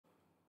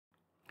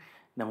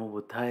Namo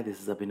Buddhaya, this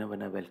is Abhinav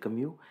and I welcome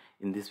you.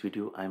 In this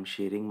video, I am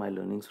sharing my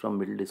learnings from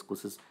Middle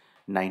Discourses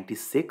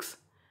 96.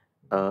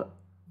 Uh,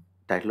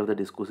 Title of the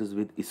discourse is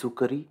with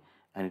Isukari,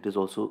 and it is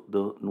also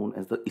known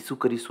as the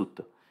Isukari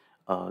Sutta.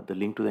 The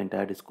link to the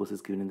entire discourse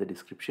is given in the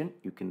description.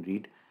 You can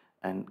read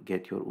and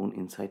get your own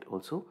insight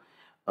also.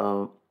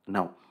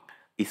 Now,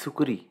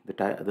 Isukari,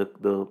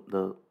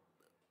 the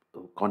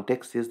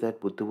context is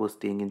that Buddha was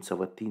staying in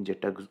Savatthi in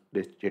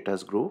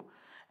Jeta's Grove,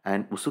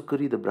 and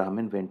Usukari, the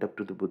Brahmin, went up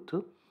to the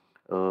Buddha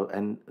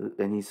and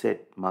then he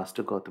said,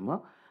 Master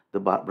Gautama, the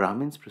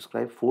Brahmins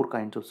prescribe four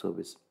kinds of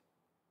service.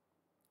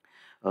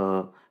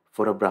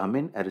 For a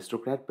Brahmin,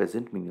 aristocrat,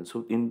 peasant, menial.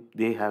 So in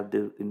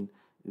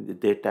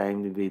their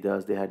time, the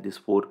Vedas, they had these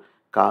four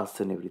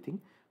castes and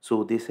everything.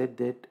 So they said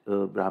that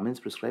Brahmins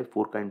prescribe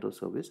four kinds of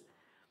service.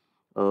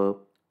 Uh,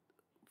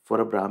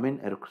 for a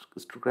Brahmin,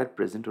 aristocrat,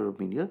 peasant, or a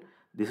menial,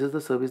 this is the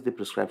service they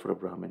prescribe for a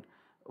Brahmin.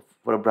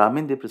 For a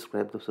Brahmin, they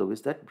prescribe the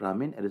service that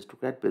Brahmin,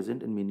 aristocrat,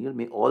 peasant, and menial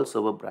may all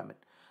serve a Brahmin.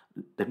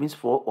 That means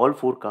for all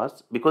four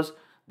castes, because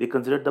they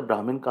considered the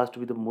Brahmin caste to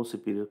be the most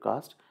superior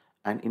caste.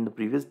 And in the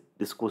previous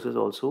discourses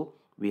also,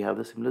 we have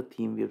the similar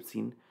theme we have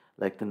seen,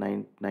 like the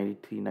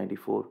 93,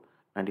 94,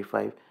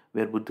 95,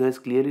 where Buddha has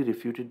clearly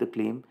refuted the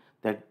claim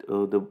that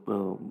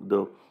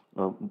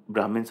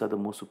Brahmins are the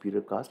most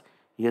superior caste.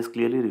 He has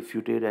clearly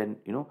refuted and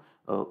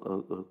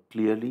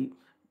clearly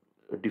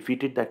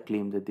defeated that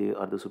claim that they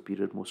are the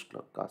superior most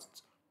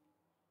castes.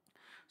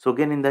 So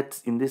again, in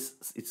this,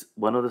 it's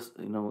one of the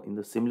in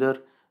the similar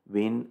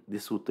vein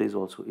this sutta is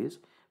also is,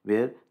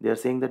 where they are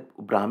saying that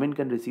Brahmin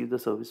can receive the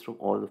service from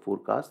all the four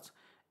castes.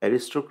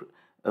 Aristoc-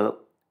 uh,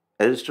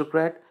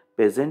 Aristocrat,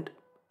 peasant,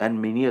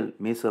 and menial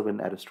may serve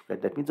an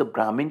aristocrat. That means a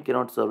Brahmin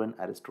cannot serve an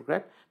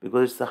aristocrat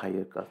because it's a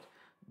higher caste.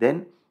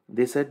 Then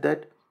they said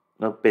that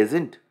a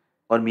peasant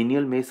or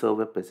menial may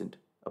serve a peasant.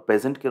 A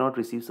peasant cannot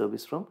receive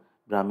service from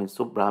Brahmins.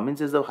 So Brahmins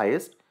is the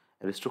highest,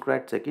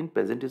 aristocrat second,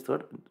 peasant is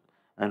third,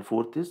 and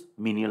fourth is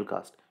menial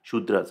caste,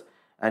 Shudras.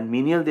 And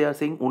menial, they are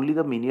saying only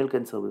the menial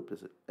can serve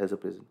as a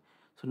peasant.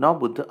 So now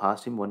Buddha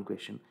asked him one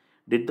question: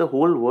 did the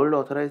whole world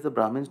authorize the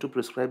Brahmins to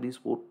prescribe these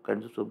four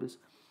kinds of service?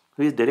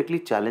 So he is directly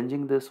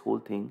challenging this whole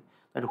thing,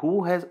 that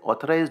who has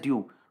authorized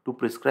you to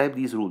prescribe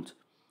these rules?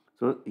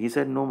 So he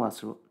said, no,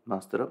 Master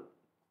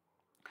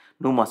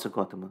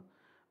Gautama.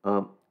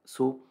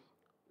 So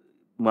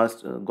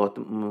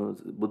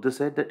Buddha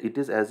said that it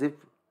is as if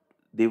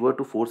they were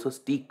to force a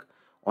steak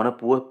on a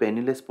poor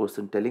penniless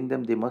person, telling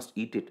them they must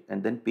eat it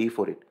and then pay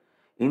for it.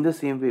 In the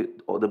same way,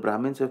 the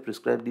Brahmins have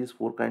prescribed these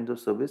four kinds of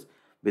service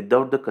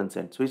without the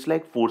consent. So it's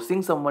like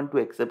forcing someone to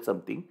accept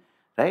something,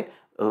 right?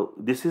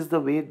 This is the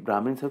way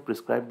Brahmins have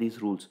prescribed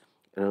these rules,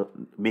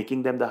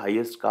 making them the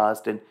highest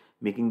caste and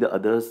making the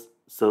others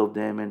serve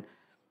them. And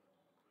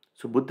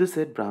so Buddha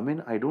said,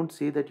 Brahmin, I don't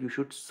say that you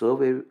should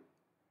serve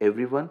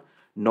everyone,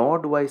 nor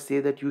do I say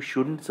that you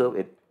shouldn't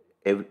serve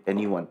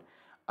anyone.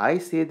 I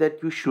say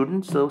that you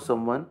shouldn't serve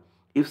someone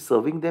if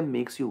serving them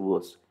makes you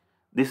worse.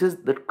 This is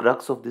the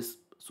crux of this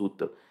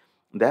sutta.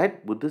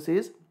 That Buddha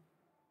says,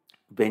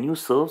 when you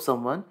serve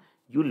someone,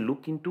 you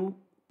look into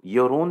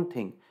your own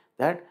thing.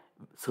 That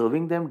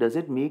serving them, does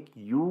it make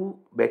you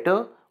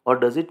better or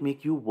does it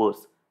make you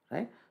worse?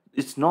 Right?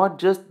 It's not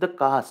just the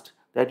caste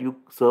that you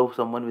serve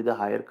someone with a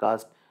higher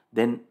caste,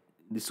 then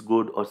this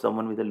good, or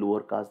someone with a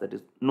lower caste, that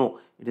is no,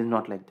 it is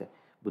not like that.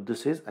 Buddha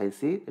says, I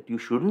say that you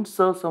shouldn't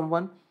serve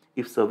someone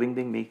if serving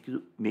them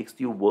makes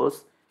you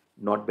worse,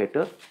 not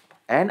better.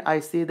 And I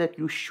say that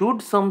you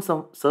should serve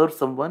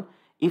someone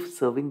if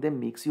serving them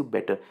makes you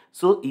better.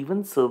 So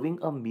even serving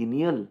a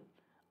menial,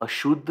 a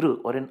shudra,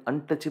 or an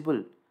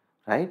untouchable,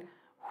 right?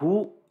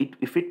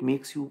 If it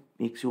makes you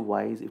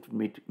wise, if it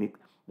make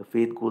the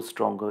faith goes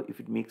stronger, if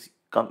it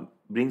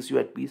brings you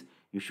at peace,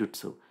 you should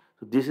serve.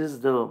 So this is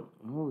the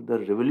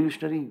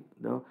revolutionary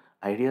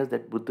ideas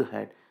that Buddha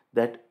had,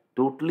 that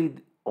totally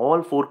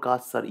all four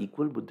castes are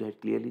equal. Buddha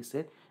had clearly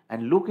said,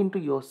 and look into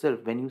yourself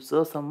when you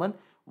serve someone,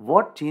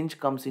 what change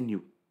comes in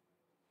you,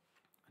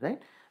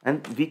 right?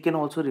 And we can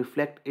also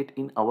reflect it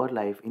in our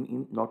life,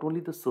 in not only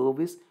the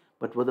service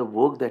but for the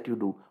work that you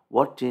do.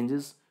 What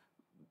changes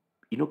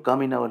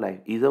come in our life?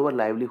 Is our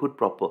livelihood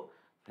proper,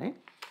 right?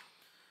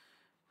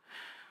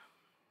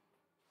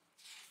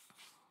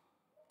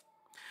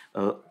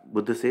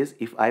 Buddha says,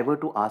 if I were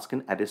to ask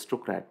an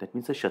aristocrat, that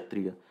means a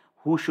Kshatriya,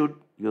 who should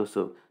you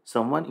serve?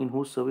 Someone in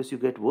whose service you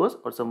get worse,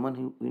 or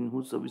someone in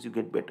whose service you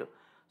get better?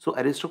 So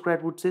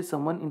aristocrat would say,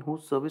 someone in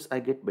whose service I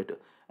get better.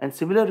 And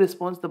similar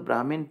response the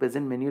Brahmin,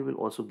 peasant, menial will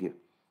also give,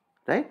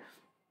 right?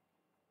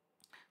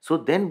 So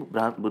then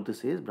Buddha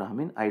says,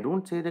 Brahmin, I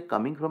don't say that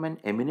coming from an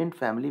eminent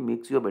family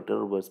makes you a better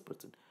or worse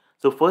person.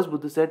 So first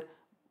Buddha said,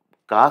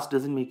 caste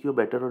doesn't make you a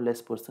better or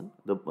less person,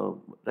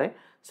 right?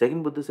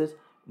 Second, Buddha says,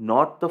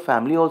 not the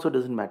family also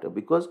doesn't matter,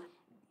 because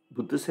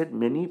Buddha said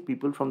many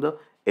people from the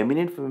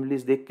eminent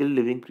families, they kill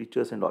living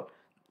creatures and all,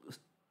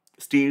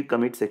 steal,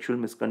 commit sexual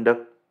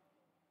misconduct,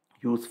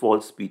 use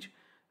false speech,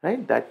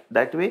 right?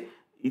 That way,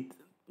 it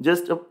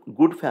just a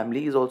good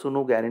family is also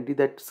no guarantee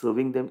that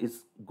serving them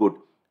is good,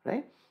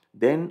 right?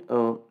 Then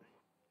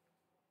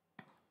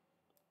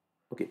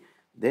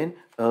Then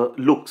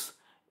looks.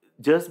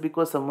 Just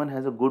because someone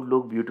has a good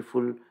look,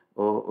 beautiful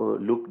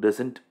look,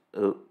 doesn't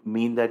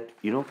mean that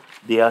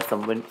they are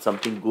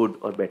something good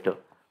or better.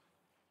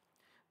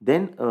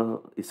 Then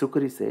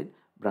Isukari said,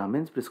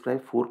 Brahmins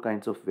prescribe four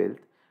kinds of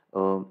wealth.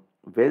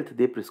 Wealth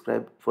they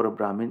prescribe for a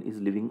Brahmin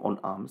is living on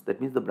alms. That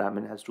means the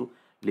Brahmin has to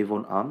live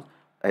on alms.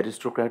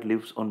 Aristocrat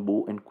lives on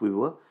bow and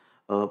quiver.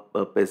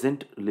 A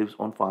peasant lives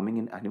on farming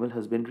and animal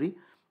husbandry,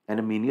 and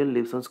a menial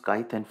lives on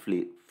scythe and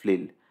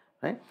flail.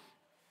 Right.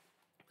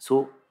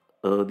 So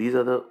these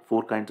are the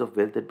four kinds of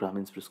wealth that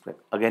Brahmins prescribe.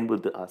 Again,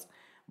 Buddha asked,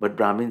 but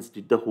Brahmins,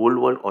 did the whole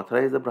world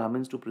authorize the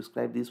Brahmins to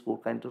prescribe these four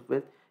kinds of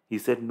wealth? He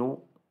said,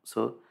 no,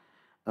 sir.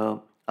 Uh,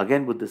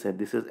 Again, Buddha said,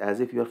 this is as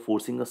if you are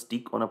forcing a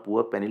stick on a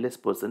poor, penniless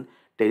person,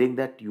 telling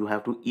that you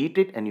have to eat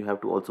it and you have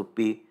to also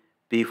pay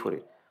for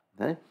it.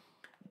 Right?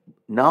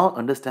 Now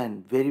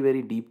understand, very,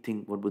 very deep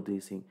thing what Buddha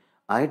is saying.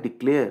 I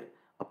declare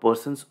a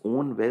person's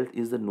own wealth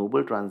is the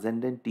noble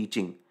transcendent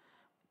teaching,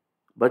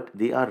 but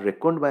they are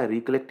reckoned by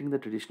recollecting the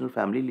traditional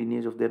family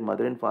lineage of their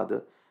mother and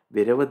father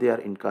wherever they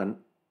are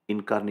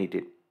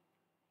incarnated.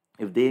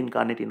 If they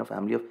incarnate in a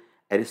family of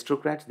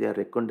aristocrats, they are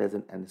reckoned as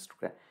an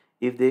aristocrat.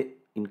 If they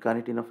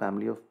incarnate in a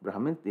family of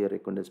Brahmins, they are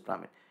reckoned as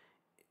Brahmin.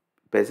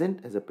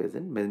 Peasant as a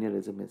peasant, menial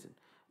as a peasant.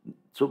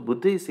 So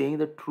Buddha is saying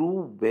that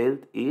true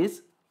wealth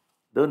is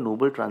the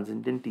noble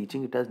transcendent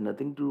teaching. It has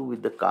nothing to do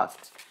with the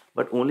castes.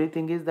 But only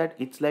thing is that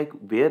it's like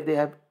where they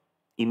have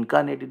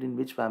incarnated, in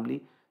which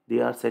family they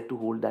are said to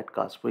hold that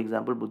caste. For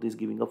example, Buddha is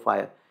giving a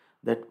fire,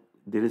 that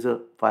there is a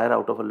fire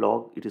out of a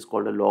log, it is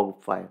called a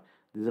log fire.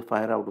 There is a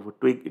fire out of a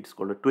twig, it is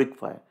called a twig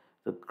fire.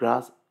 The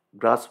grass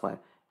fire.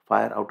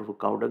 Fire out of a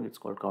cow dung, it's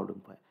called cow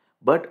dung fire.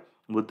 But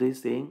Buddha is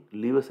saying,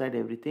 leave aside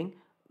everything.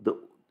 The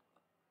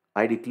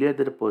I declare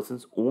that a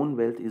person's own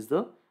wealth is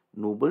the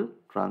noble,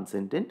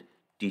 transcendent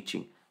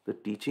teaching. The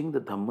teaching,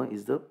 the Dhamma,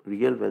 is the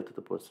real wealth of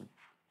the person.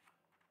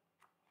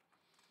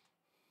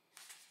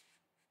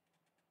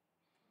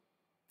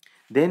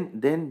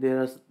 Then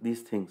there are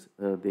these things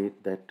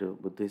that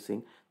Buddha is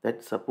saying,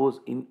 that suppose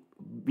in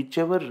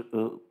whichever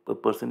a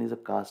person is a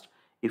caste,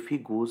 if he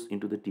goes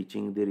into the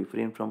teaching, they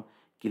refrain from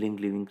killing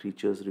living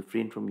creatures,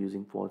 refrain from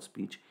using false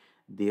speech,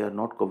 they are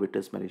not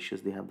covetous,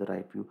 malicious, they have the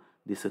right view,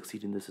 they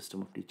succeed in the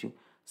system of teaching.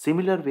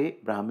 Similar way,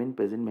 Brahmin,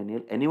 peasant,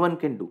 menial, anyone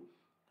can do,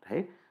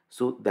 right?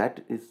 So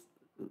that is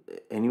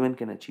anyone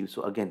can achieve.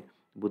 So again,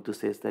 Buddha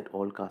says that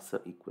all castes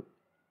are equal.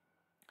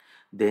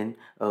 Then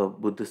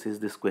Buddha says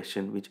this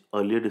question, which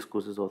earlier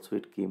discourses also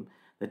it came,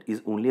 that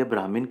is only a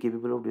Brahmin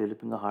capable of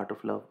developing a heart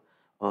of love,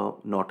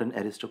 not an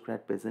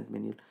aristocrat, peasant,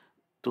 menial.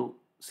 So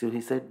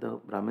he said, the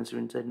Brahmin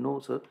student said, no,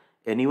 sir,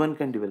 anyone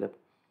can develop.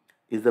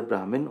 Is the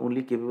Brahmin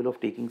only capable of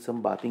taking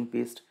some bathing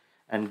paste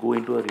and go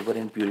into a river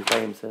and purify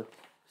himself?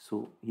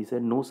 So he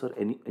said, no, sir,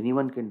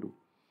 anyone can do.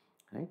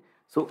 Right?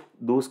 So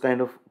those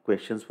kind of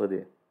questions were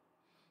there.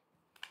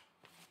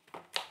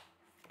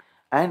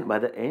 And by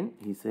the end,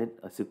 he said,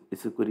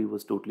 Isukuri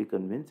was totally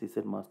convinced. He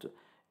said, Master,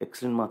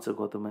 excellent Master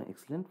Gautama,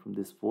 excellent. From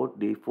this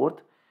day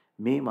forth,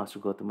 may Master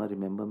Gautama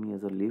remember me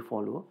as a lay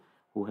follower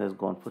who has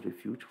gone for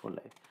refuge for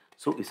life.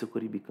 So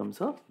Isukuri becomes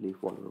a lay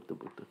follower of the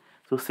Buddha.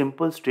 So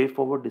simple,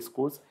 straightforward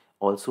discourse.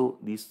 Also,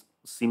 these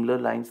similar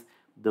lines,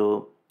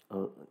 the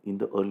in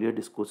the earlier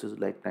discourses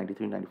like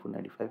 93, 94,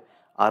 95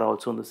 are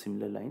also on the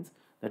similar lines,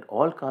 that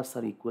all castes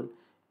are equal.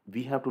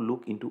 We have to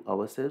look into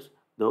ourselves,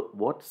 the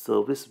what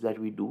service that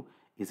we do,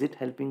 is it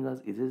helping us,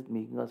 is it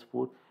making us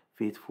more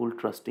faithful,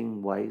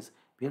 trusting, wise?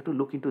 We have to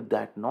look into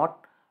that,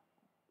 not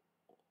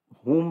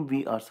whom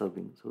we are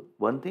serving. So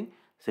one thing.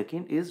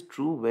 Second is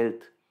true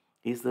wealth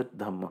is the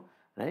Dhamma,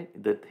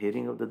 right? The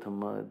hearing of the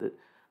Dhamma,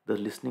 the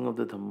listening of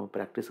the Dhamma,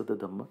 practice of the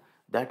Dhamma,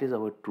 that is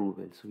our true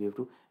wealth. So we have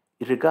to,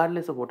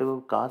 regardless of whatever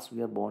caste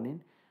we are born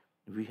in,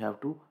 we have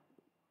to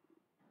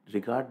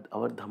regard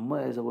our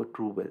Dhamma as our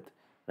true wealth,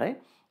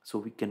 right? So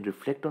we can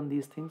reflect on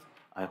these things.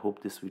 I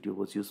hope this video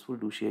was useful.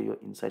 Do share your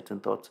insights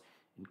and thoughts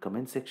in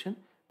comment section.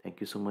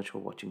 Thank you so much for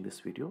watching this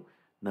video.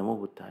 Namo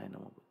Buddhaya,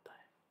 Namo Buddhaya.